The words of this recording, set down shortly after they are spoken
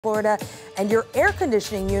Florida, and your air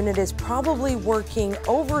conditioning unit is probably working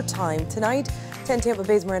overtime tonight. 10 Tampa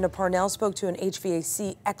Bay's Miranda Parnell spoke to an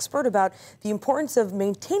HVAC expert about the importance of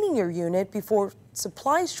maintaining your unit before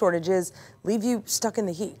supply shortages leave you stuck in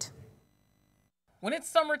the heat. When it's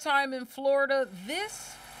summertime in Florida,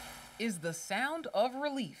 this is the sound of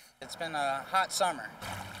relief. It's been a hot summer.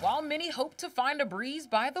 While many hope to find a breeze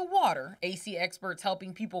by the water, AC experts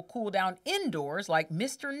helping people cool down indoors like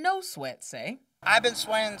Mr. No Sweat say. I've been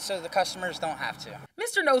sweating so the customers don't have to.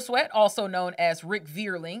 Mr. No Sweat, also known as Rick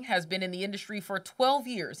Vierling, has been in the industry for 12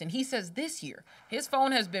 years, and he says this year his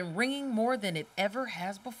phone has been ringing more than it ever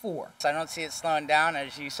has before. So I don't see it slowing down.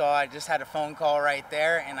 As you saw, I just had a phone call right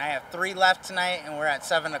there, and I have 3 left tonight, and we're at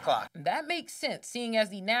 7 o'clock. That makes sense, seeing as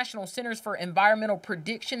the National Centers for Environmental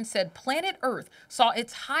Prediction said planet Earth saw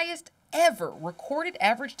its highest ever recorded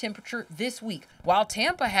average temperature this week, while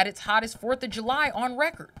Tampa had its hottest 4th of July on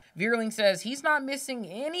record. Vierling says he's not missing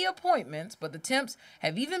any appointments, but the temps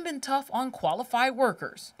have even been tough on qualified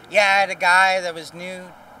workers. Yeah, I had a guy that was new.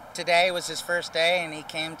 Today was his first day, and he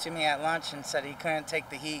came to me at lunch and said he couldn't take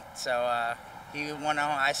the heat, so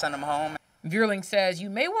I sent him home. Vierling says you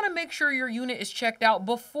may want to make sure your unit is checked out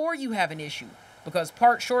before you have an issue, because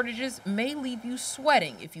part shortages may leave you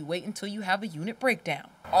sweating if you wait until you have a unit breakdown.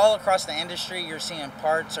 All across the industry, you're seeing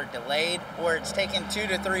parts are delayed, or it's taking 2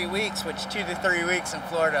 to 3 weeks, which 2 to 3 weeks in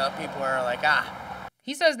Florida, people are like,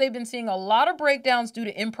 He says they've been seeing a lot of breakdowns due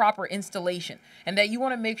to improper installation, and that you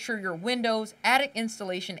want to make sure your windows, attic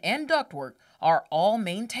installation, and ductwork are all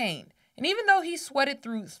maintained. And even though he sweated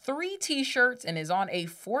through 3 t-shirts and is on a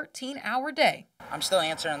 14-hour day, I'm still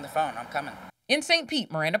answering the phone. I'm coming. In St. Pete,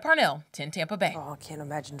 Miranda Parnell, 10 Tampa Bay. Oh, I can't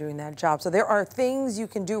imagine doing that job. So there are things you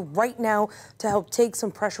can do right now to help take some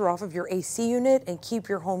pressure off of your AC unit and keep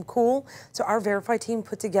your home cool. So our Verify team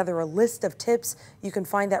put together a list of tips. You can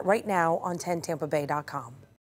find that right now on 10tampabay.com.